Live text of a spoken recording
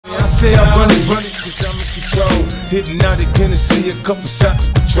say I run it, cause I'm in control. Hitting out at Tennessee, a couple shots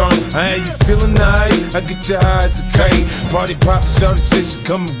of Patron. I ain't you feeling nice, I get your eyes a kite. Party pop, shorty said she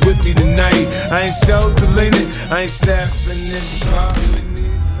coming with me tonight. I ain't so deleted, I ain't snapping in the car.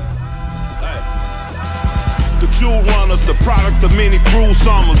 The jewel runners, the product of many cruel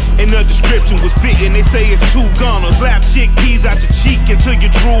summers. And the description was fitting, they say it's 2 gunners. Slap chickpeas out your cheek until you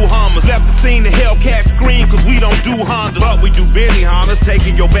drool hummers. Left the scene, the Hellcat scream, cause we don't do Hondas. But we do Benny Hondas,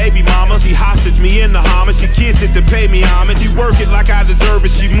 taking your baby mama. She hostage me in the Hummer, she kiss it to pay me homage. She work it like I deserve it,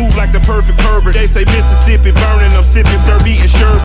 she move like the perfect pervert. They say Mississippi burning, I'm sipping syrup, eating sherbet.